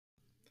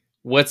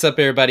What's up,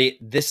 everybody?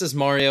 This is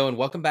Mario, and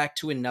welcome back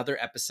to another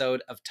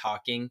episode of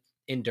Talking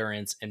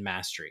Endurance and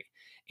Mastery.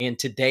 And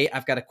today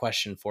I've got a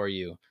question for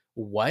you.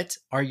 What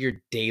are your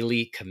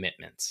daily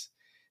commitments?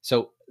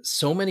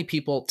 So many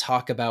people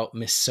talk about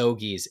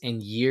misogis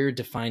and year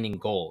defining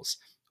goals,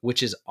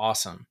 which is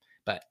awesome.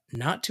 But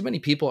not too many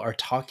people are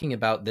talking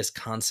about this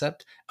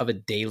concept of a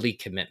daily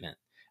commitment.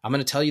 I'm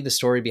going to tell you the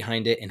story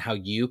behind it and how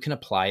you can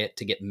apply it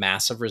to get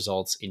massive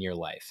results in your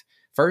life.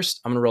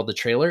 First, I'm going to roll the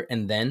trailer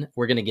and then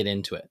we're going to get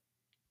into it.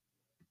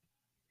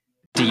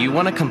 Do you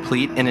want to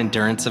complete an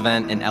endurance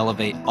event and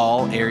elevate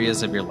all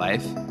areas of your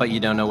life, but you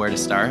don't know where to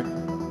start?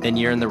 Then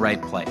you're in the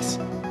right place.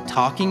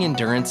 Talking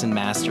Endurance and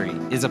Mastery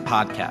is a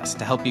podcast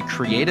to help you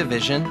create a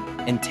vision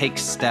and take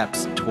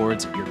steps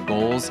towards your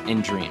goals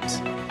and dreams.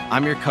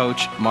 I'm your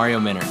coach, Mario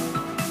Minner.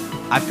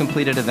 I've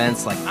completed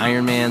events like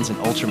Ironmans and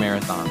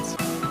ultramarathons,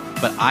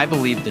 but I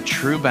believe the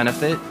true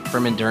benefit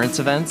from endurance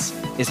events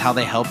is how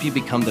they help you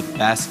become the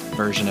best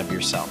version of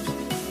yourself.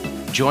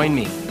 Join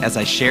me as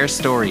I share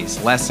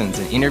stories, lessons,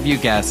 and interview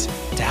guests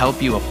to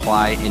help you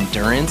apply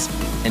endurance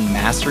and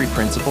mastery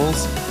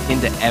principles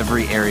into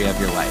every area of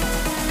your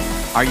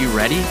life. Are you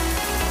ready?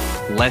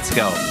 Let's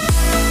go.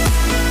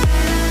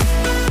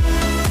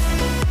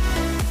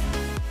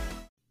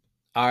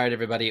 All right,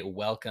 everybody,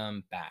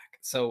 welcome back.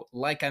 So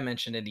like I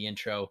mentioned in the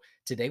intro,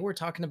 today we're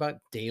talking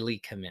about daily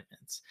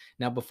commitments.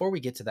 Now, before we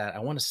get to that, I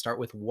want to start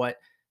with what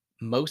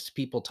most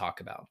people talk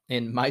about,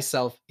 and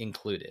myself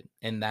included,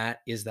 and that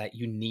is that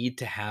you need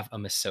to have a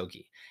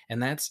misogi.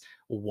 And that's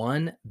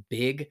one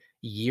big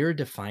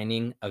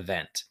year-defining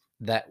event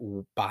that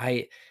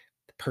by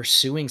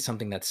pursuing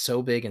something that's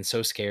so big and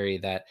so scary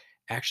that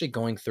actually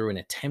going through and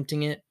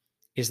attempting it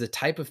is the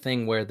type of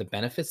thing where the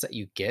benefits that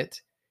you get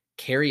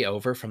carry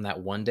over from that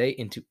one day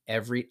into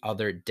every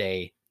other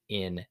day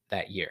in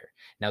that year.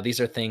 Now, these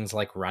are things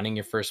like running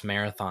your first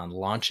marathon,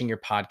 launching your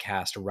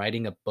podcast,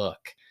 writing a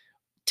book,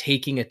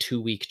 taking a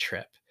 2-week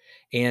trip.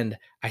 And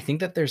I think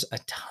that there's a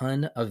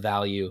ton of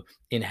value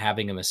in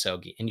having a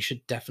misogi, and you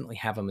should definitely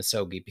have a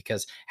misogi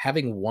because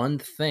having one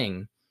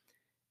thing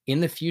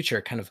in the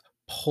future kind of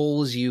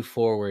pulls you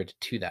forward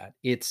to that.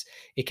 It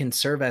can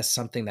serve as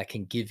something that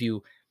can give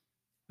you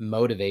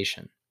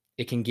motivation.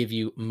 It can give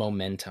you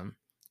momentum,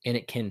 and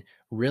it can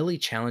really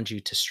challenge you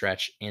to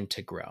stretch and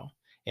to grow.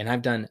 And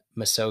I've done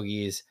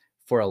misogis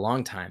for a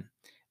long time,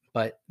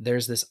 but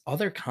there's this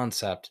other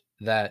concept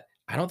that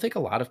I don't think a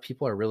lot of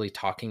people are really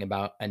talking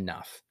about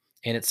enough.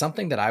 And it's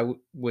something that I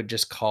would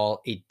just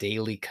call a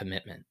daily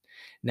commitment.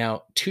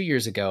 Now, 2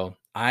 years ago,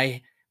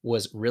 I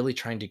was really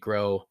trying to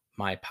grow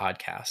my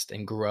podcast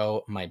and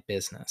grow my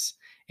business.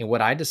 And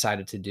what I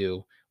decided to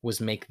do was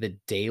make the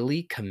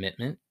daily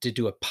commitment to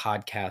do a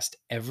podcast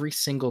every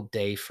single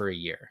day for a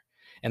year.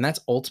 And that's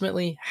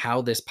ultimately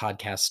how this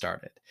podcast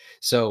started.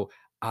 So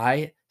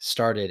I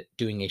started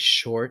doing a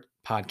short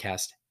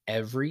podcast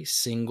every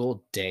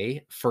single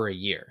day for a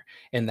year.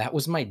 And that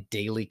was my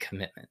daily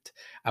commitment.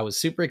 I was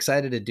super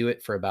excited to do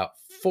it for about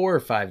 4 or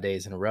 5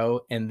 days in a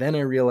row. And then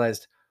I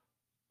realized,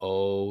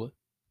 oh,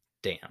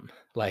 damn,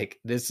 like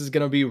this is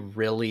going to be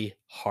really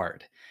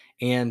hard.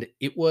 And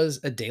it was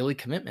a daily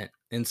commitment.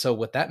 And so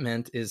what that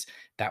meant is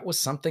that was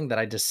something that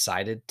I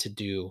decided to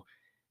do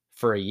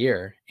for a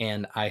year,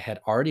 and I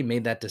had already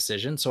made that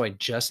decision. So I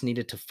just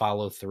needed to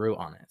follow through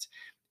on it.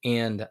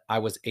 And I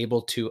was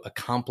able to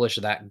accomplish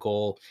that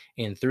goal.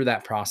 And through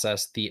that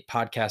process, the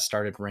podcast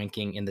started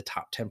ranking in the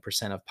top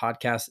 10% of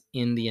podcasts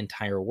in the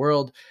entire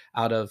world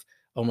out of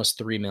almost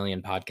 3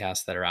 million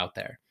podcasts that are out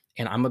there.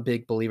 And I'm a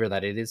big believer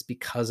that it is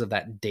because of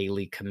that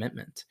daily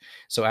commitment.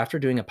 So after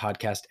doing a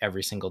podcast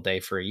every single day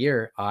for a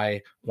year,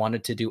 I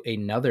wanted to do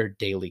another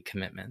daily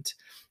commitment.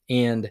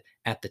 And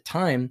at the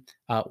time,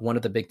 one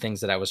of the big things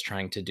that I was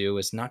trying to do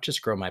is not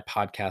just grow my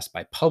podcast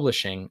by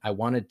publishing. I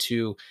wanted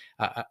to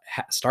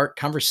start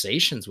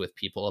conversations with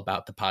people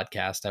about the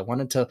podcast. I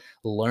wanted to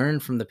learn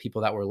from the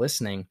people that were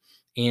listening,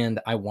 and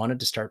I wanted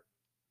to start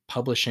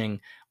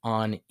publishing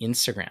on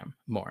Instagram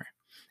more.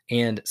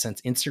 And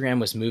since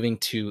Instagram was moving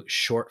to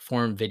short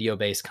form video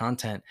based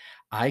content,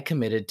 I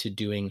committed to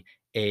doing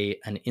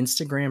an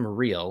Instagram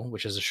reel,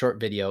 which is a short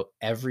video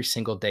every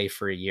single day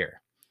for a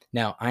year.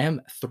 Now, I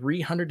am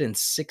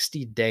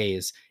 360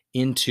 days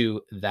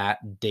into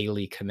that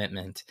daily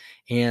commitment.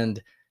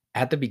 And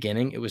at the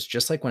beginning, it was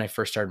just like when I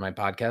first started my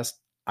podcast,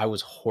 I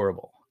was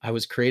horrible. I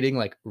was creating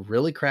like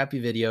really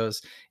crappy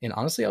videos. And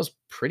honestly, I was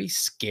pretty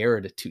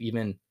scared to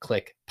even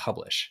click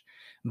publish.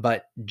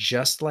 But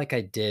just like I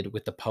did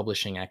with the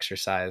publishing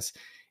exercise,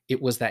 it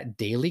was that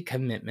daily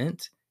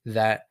commitment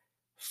that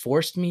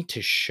forced me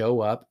to show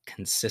up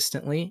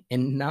consistently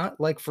and not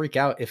like freak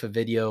out if a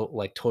video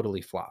like totally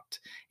flopped.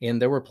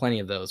 And there were plenty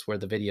of those where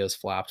the videos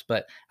flopped,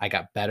 but I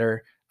got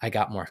better, I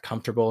got more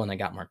comfortable, and I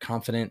got more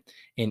confident.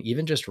 And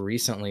even just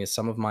recently,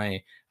 some of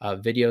my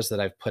videos that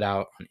I've put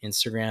out on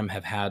Instagram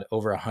have had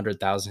over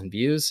 100,000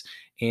 views,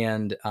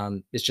 and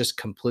it's just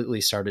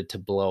completely started to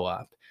blow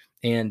up.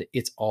 And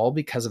it's all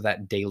because of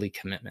that daily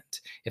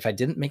commitment. If I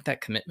didn't make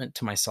that commitment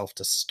to myself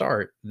to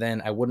start,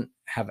 then I wouldn't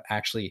have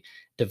actually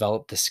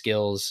developed the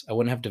skills. I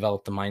wouldn't have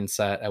developed the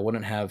mindset. I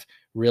wouldn't have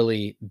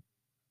really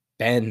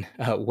been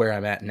where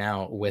I'm at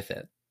now with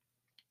it.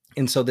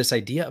 And so, this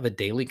idea of a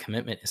daily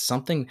commitment is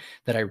something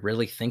that I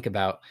really think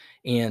about.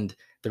 And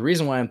the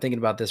reason why I'm thinking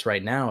about this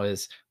right now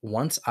is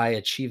once I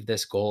achieve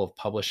this goal of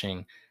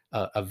publishing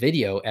a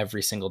video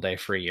every single day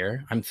for a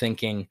year, I'm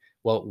thinking,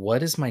 well,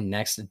 what is my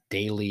next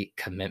daily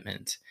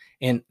commitment?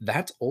 And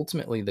that's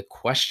ultimately the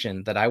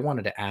question that I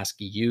wanted to ask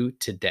you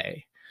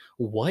today.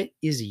 What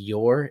is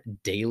your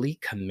daily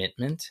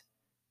commitment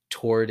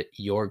toward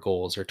your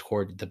goals or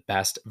toward the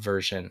best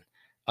version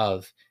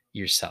of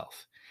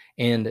yourself?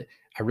 And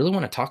I really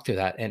want to talk through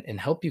that and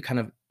help you kind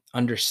of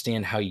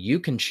understand how you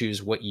can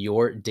choose what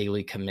your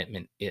daily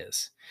commitment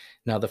is.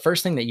 Now, the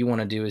first thing that you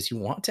want to do is you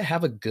want to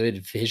have a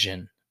good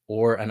vision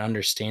or an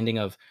understanding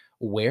of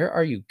where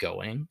are you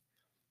going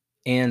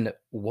and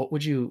what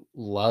would you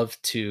love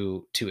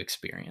to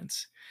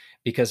experience.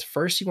 Because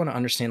first you want to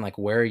understand like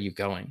where are you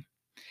going?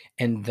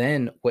 And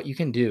then what you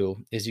can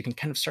do is you can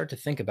kind of start to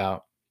think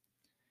about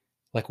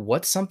like,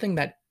 what's something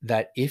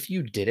that if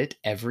you did it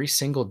every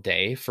single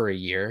day for a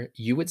year,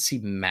 you would see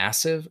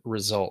massive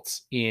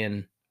results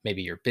in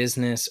maybe your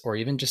business or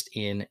even just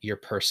in your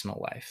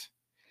personal life?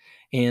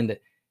 And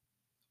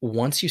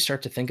once you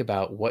start to think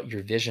about what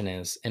your vision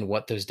is and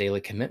what those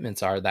daily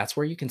commitments are, that's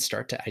where you can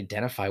start to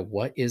identify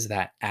what is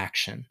that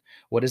action?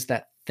 What is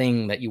that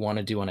thing that you want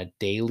to do on a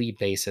daily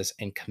basis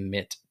and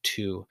commit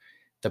to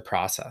the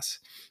process?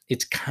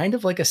 It's kind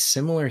of like a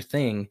similar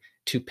thing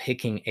to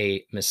picking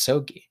a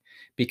misogi,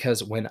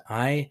 because when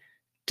I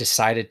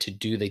decided to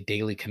do the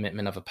daily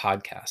commitment of a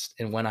podcast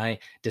and when I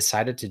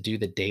decided to do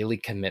the daily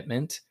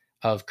commitment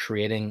of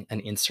creating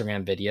an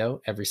Instagram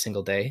video every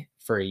single day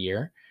for a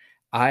year,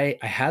 I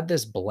had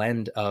this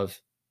blend of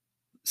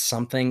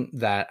something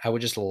that I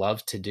would just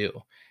love to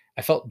do.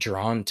 I felt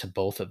drawn to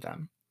both of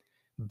them,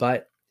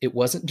 but it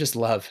wasn't just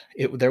love.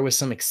 There was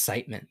some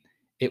excitement.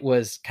 It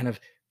was kind of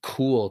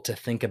cool to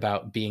think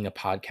about being a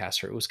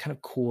podcaster. It was kind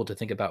of cool to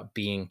think about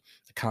being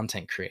a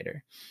content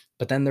creator.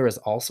 But then there was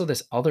also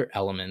this other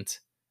element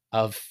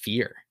of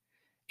fear.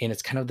 And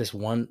it's kind of this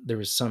one, there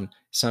was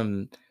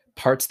some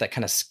parts that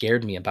kind of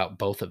scared me about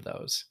both of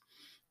those.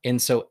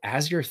 And so,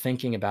 as you're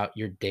thinking about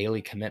your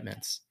daily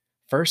commitments,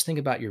 first think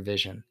about your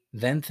vision,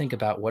 then think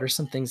about what are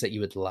some things that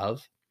you would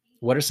love?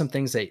 What are some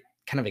things that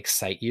kind of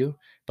excite you?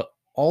 But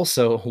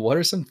also, what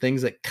are some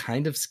things that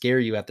kind of scare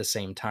you at the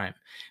same time?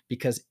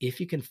 Because if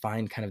you can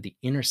find kind of the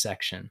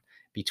intersection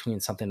between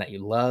something that you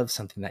love,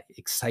 something that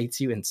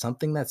excites you, and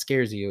something that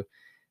scares you,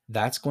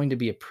 that's going to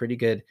be a pretty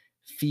good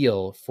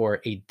feel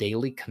for a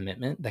daily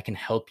commitment that can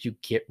help you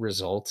get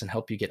results and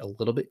help you get a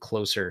little bit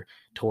closer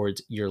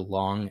towards your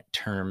long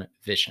term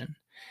vision.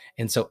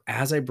 And so,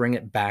 as I bring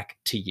it back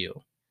to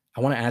you,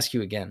 I want to ask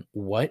you again,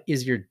 what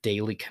is your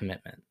daily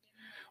commitment?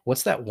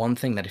 What's that one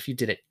thing that if you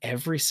did it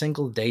every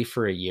single day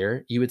for a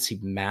year, you would see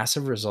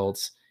massive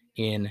results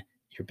in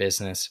your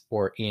business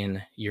or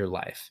in your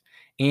life?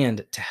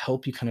 And to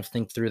help you kind of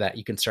think through that,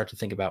 you can start to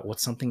think about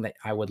what's something that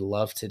I would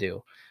love to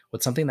do,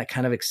 what's something that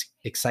kind of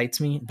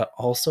excites me, but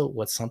also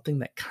what's something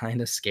that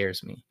kind of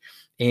scares me.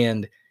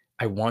 And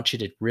I want you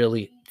to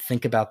really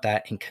think about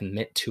that and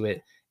commit to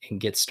it and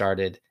get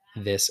started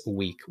this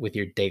week with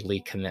your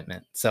daily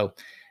commitment. So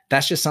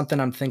that's just something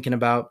I'm thinking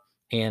about.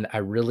 And I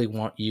really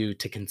want you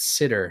to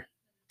consider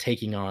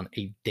taking on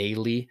a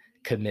daily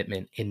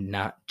commitment and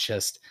not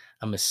just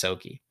a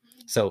misogi.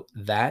 So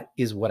that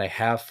is what I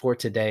have for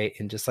today.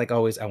 And just like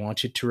always, I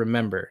want you to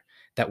remember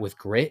that with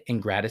grit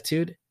and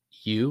gratitude,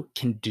 you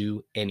can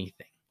do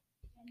anything.